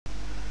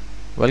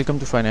Welcome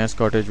to Finance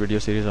Cottage video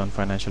series on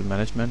financial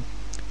management.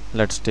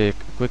 Let's take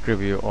a quick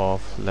review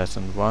of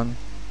lesson 1.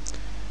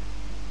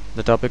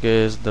 The topic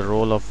is the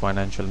role of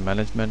financial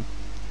management,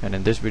 and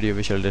in this video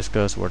we shall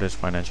discuss what is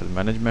financial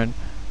management,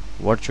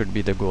 what should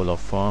be the goal of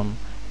firm,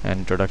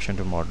 and introduction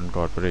to modern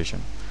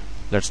corporation.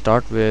 Let's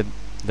start with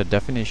the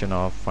definition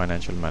of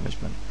financial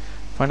management.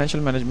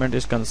 Financial management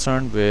is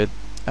concerned with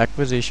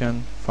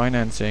acquisition,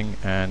 financing,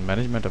 and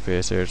management of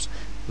assets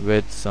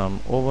with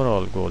some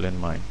overall goal in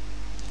mind.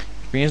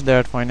 Means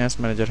that finance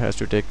manager has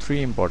to take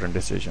three important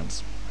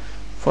decisions.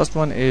 First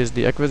one is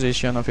the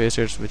acquisition of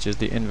assets, which is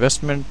the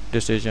investment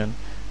decision,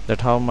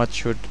 that how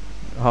much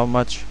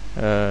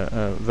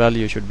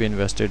value should be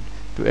invested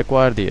to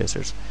acquire the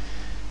assets.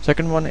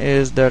 Second one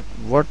is that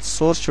what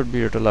source should be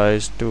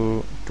utilized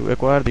to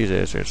acquire these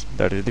assets,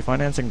 that is the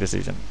financing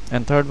decision.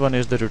 And third one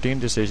is the routine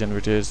decision,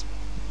 which is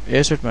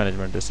asset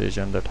management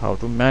decision, that how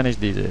to manage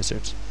these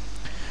assets.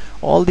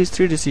 All these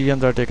three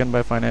decisions are taken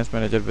by finance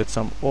manager with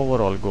some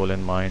overall goal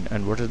in mind,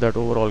 and what is that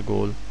overall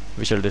goal?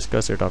 We shall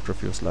discuss it after a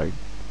few slides.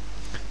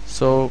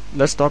 So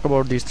let's talk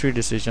about these three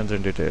decisions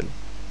in detail.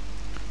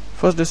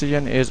 First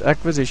decision is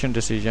acquisition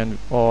decision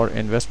or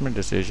investment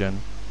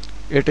decision.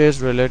 It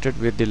is related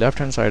with the left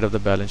hand side of the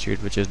balance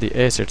sheet, which is the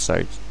asset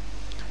side.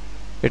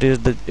 It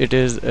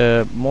is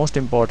most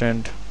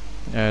important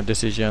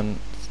decision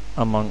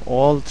among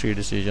all three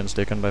decisions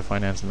taken by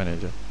finance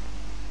manager.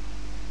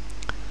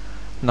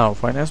 Now,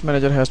 finance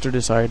manager has to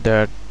decide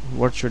that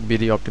what should be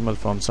the optimal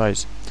firm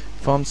size.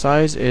 Firm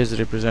size is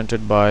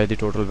represented by the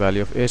total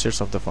value of assets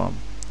of the firm.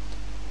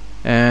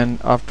 And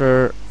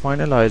after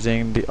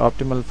finalizing the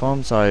optimal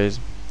firm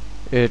size,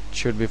 it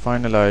should be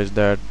finalized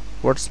that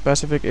what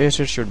specific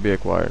assets should be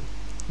acquired.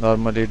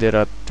 Normally, there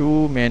are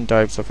two main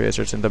types of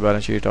assets in the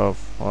balance sheet of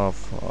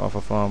a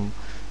firm: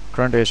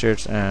 current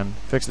assets and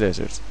fixed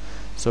assets.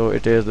 So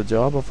it is the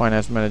job of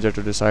finance manager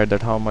to decide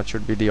that how much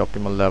should be the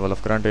optimal level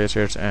of current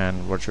assets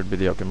and what should be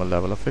the optimal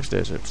level of fixed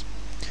assets.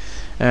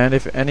 And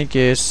if any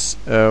case,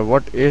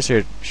 what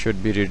asset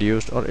should be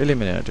reduced or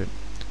eliminated.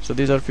 So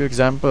these are few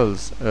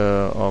examples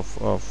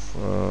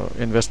of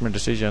investment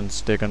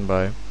decisions taken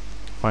by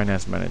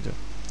finance manager.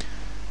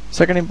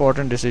 Second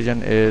important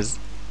decision is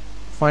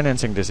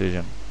financing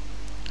decision.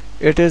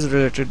 It is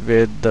related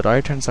with the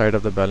right hand side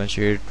of the balance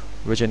sheet,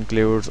 which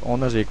includes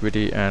owner's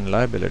equity and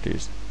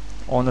liabilities.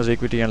 Owner's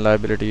equity and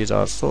liabilities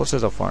are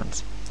sources of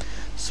funds.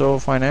 So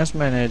finance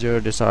manager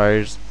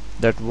decides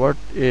that what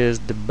is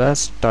the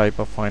best type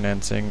of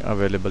financing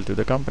available to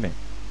the company,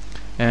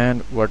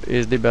 and what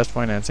is the best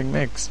financing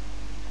mix,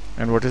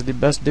 and what is the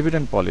best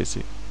dividend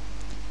policy,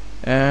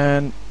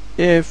 and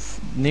if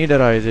need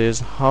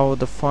arises, how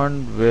the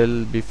fund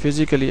will be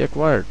physically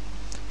acquired.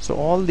 So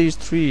all these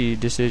three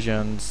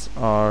decisions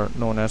are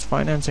known as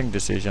financing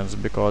decisions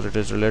because it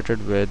is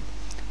related with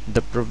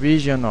the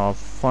provision of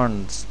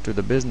funds to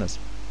the business.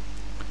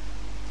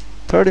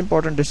 Third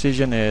important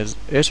decision is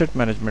asset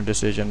management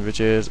decision,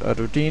 which is a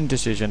routine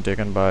decision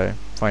taken by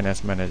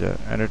finance manager,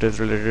 and it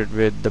is related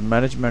with the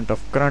management of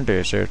current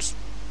assets.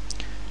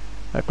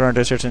 Current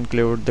assets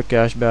include the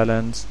cash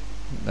balance,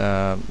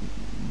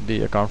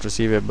 the account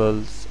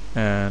receivables,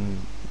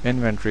 and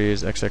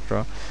inventories,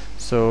 etc.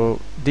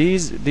 So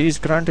these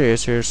current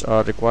assets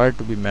are required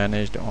to be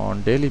managed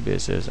on daily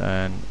basis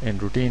and in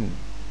routine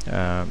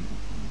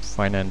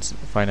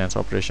finance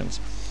operations.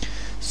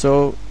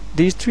 So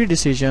these three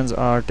decisions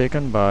are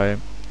taken by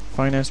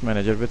finance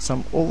manager with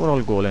some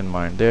overall goal in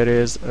mind. There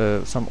is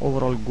some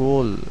overall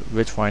goal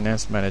which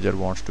finance manager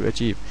wants to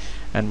achieve,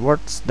 and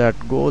what's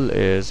that goal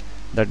is?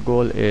 That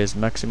goal is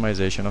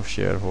maximization of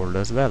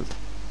shareholders' wealth.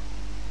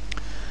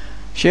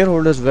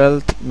 Shareholders'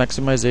 wealth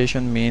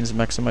maximization means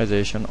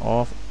maximization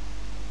of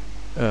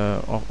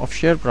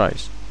share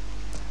price,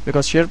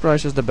 because share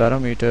price is the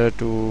barometer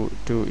to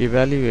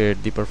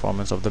evaluate the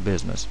performance of the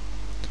business.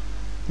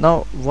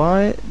 Now,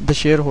 why the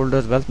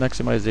shareholders' wealth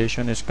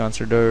maximization is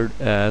considered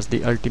as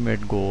the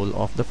ultimate goal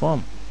of the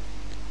firm?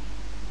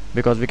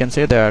 Because we can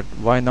say that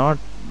why not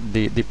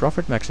the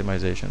profit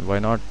maximization? Why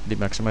not the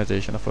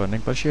maximization of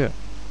earning per share?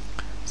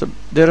 So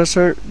there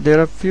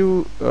are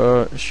few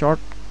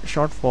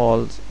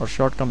shortfalls or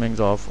shortcomings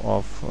of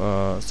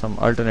some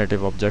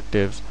alternative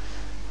objectives,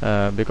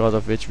 because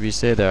of which we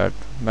say that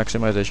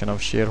maximization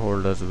of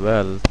shareholders'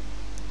 wealth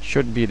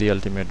should be the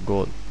ultimate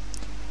goal.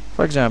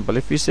 For example,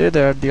 if we say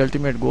that the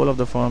ultimate goal of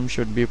the firm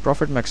should be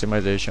profit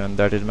maximization,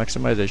 that is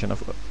maximization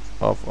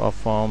of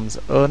firm's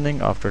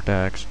earning after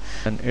tax,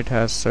 and it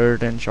has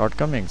certain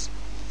shortcomings.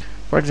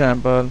 For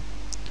example,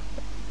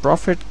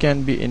 profit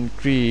can be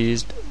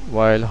increased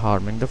while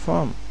harming the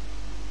firm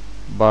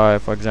by,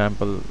 for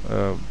example,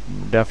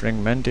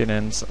 deferring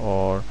maintenance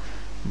or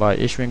by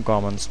issuing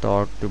common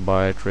stock to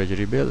buy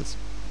treasury bills.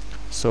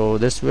 So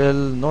this will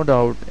no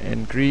doubt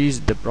increase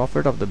the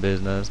profit of the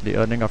business, the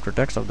earning after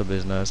tax of the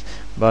business,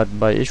 but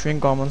by issuing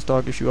common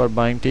stock, if you are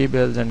buying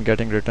T-bills and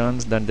getting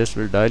returns, then this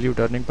will dilute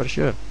earning per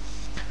share.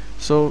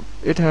 So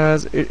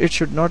it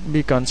should not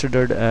be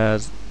considered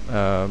as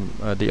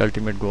the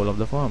ultimate goal of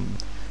the firm.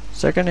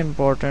 Second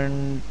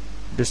important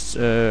this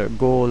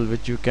goal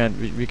which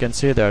we can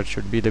say that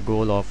should be the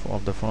goal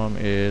of the firm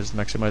is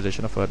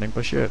maximization of earning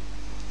per share.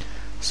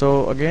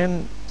 So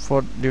again,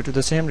 due to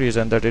the same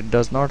reason that it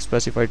does not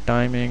specify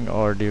timing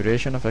or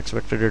duration of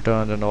expected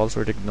return, and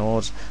also it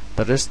ignores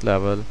the risk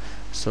level,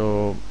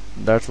 so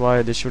that's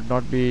why this should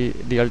not be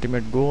the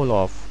ultimate goal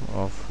of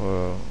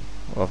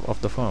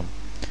the firm.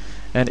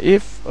 And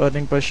if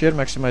earning per share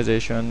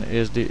maximization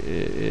is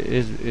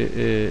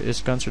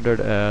considered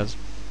as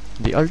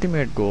the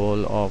ultimate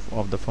goal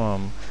of the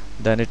firm,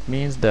 then it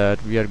means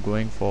that we are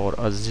going for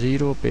a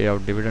zero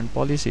payout dividend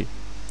policy.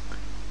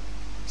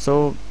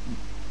 So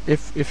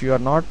if you are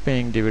not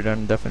paying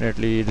dividend,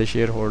 definitely the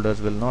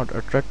shareholders will not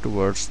attract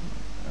towards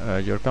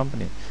your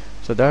company.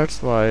 So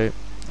that's why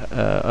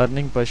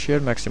earning per share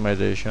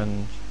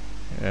maximization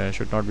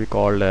should not be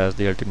called as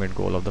the ultimate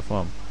goal of the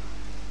firm.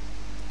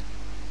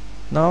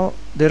 Now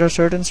there are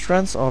certain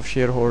strengths of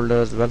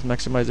shareholders wealth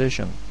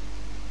maximization.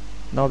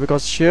 Now,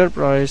 because share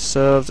price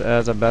serves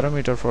as a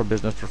barometer for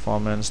business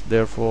performance,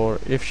 therefore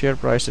if share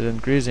price is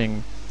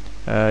increasing,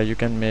 you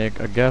can make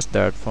a guess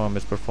that firm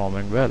is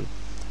performing well.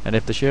 And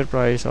if the share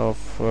price of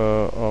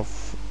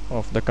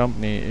the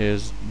company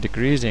is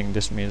decreasing,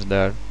 this means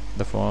that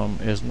the firm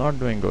is not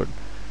doing good.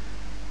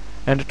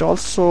 And it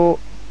also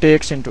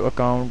takes into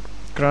account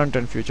current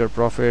and future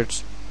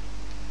profits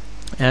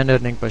and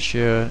earning per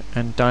share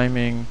and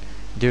timing,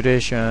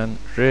 duration,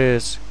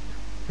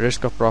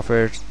 risk of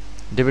profits,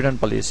 dividend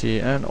policy,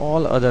 and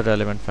all other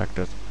relevant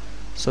factors.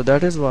 So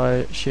that is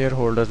why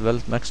shareholders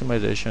wealth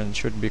maximization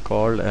should be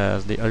called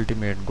as the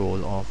ultimate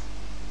goal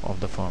of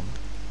the firm.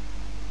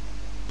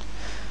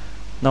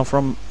 Now,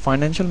 from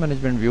financial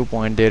management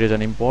viewpoint, there is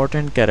an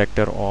important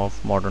character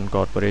of modern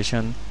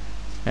corporation,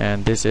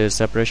 and this is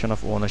separation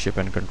of ownership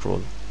and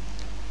control.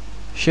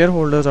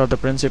 Shareholders are the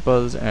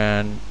principals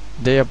and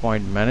they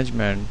appoint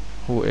management,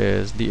 who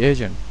is the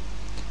agent.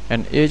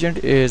 An agent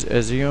is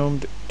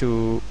assumed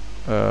to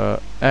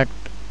act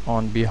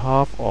on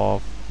behalf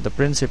of the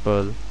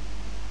principal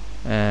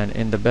and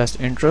in the best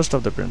interest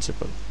of the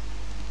principal.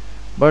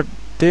 But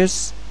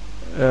this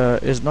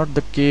is not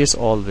the case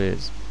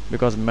always,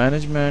 because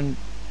management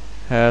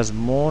has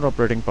more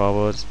operating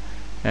powers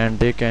and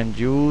they can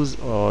use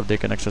or they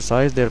can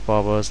exercise their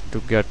powers to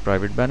get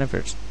private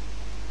benefits.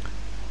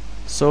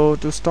 So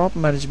to stop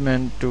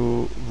management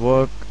to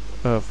work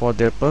for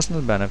their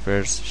personal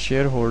benefits,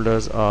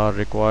 shareholders are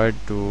required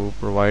to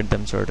provide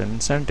them certain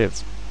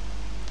incentives.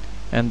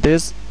 And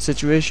this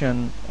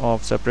situation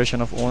of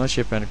separation of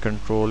ownership and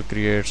control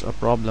creates a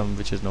problem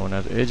which is known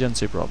as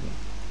agency problem.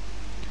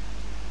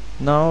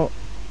 Now,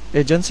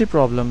 agency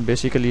problem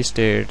basically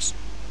states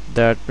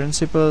that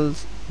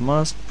principals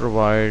must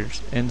provide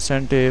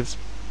incentives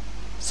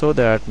so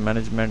that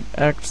management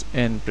acts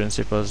in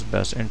principal's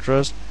best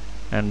interest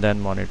and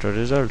then monitor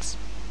results.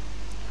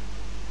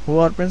 Who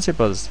are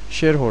principals?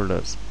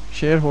 Shareholders.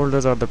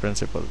 Shareholders are the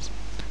principals.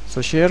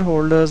 So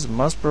shareholders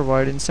must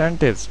provide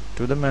incentives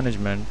to the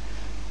management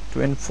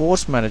to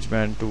enforce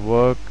management to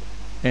work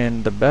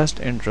in the best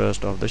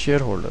interest of the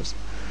shareholders.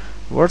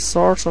 What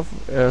sorts of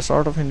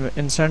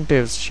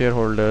incentives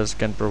shareholders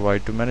can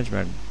provide to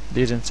management?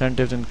 These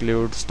incentives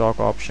include stock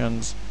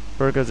options,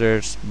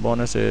 perquisites,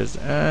 bonuses,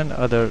 and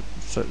other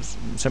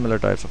similar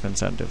types of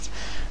incentives.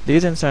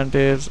 These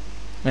incentives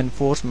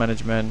enforce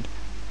management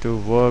to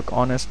work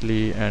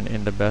honestly and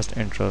in the best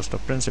interest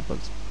of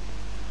principals.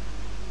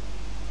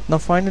 Now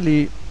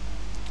finally,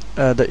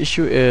 the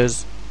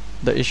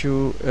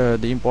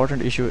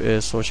important issue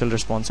is social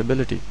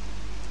responsibility.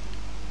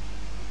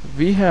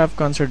 We have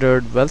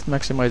considered wealth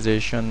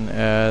maximization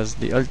as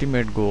the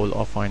ultimate goal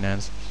of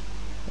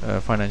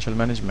financial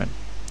management.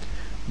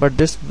 But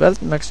this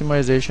wealth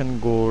maximization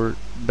goal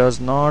does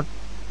not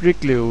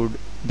preclude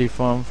the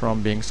firm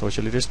from being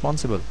socially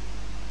responsible.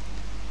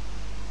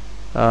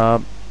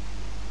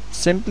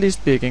 Simply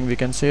speaking, we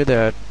can say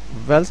that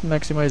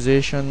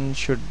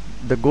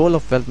the goal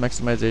of wealth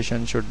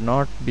maximization should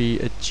not be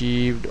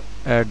achieved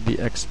at the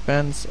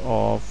expense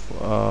of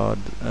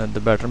the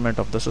betterment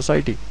of the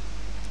society.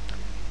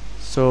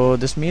 So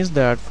this means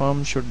that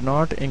firm should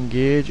not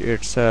engage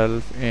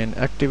itself in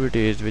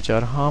activities which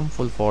are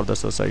harmful for the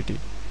society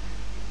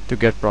to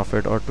get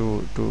profit or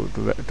to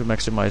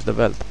maximize the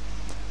wealth.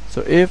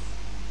 So if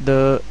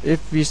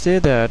we say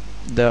that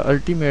the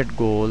ultimate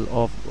goal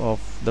of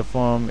the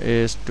firm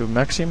is to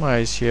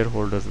maximize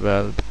shareholders'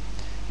 wealth,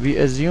 we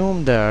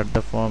assume that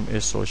the firm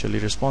is socially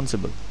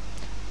responsible.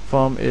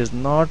 Firm is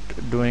not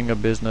doing a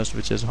business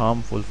which is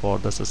harmful for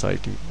the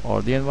society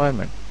or the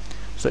environment.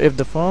 So if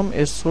the firm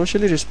is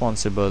socially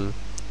responsible,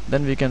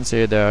 then we can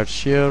say that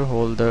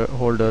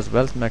shareholders'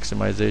 wealth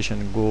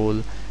maximization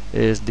goal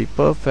is the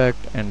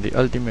perfect and the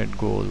ultimate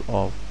goal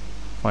of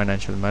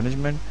financial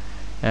management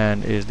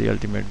and is the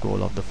ultimate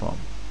goal of the firm.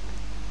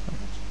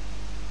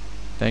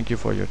 Thank you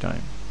for your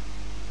time.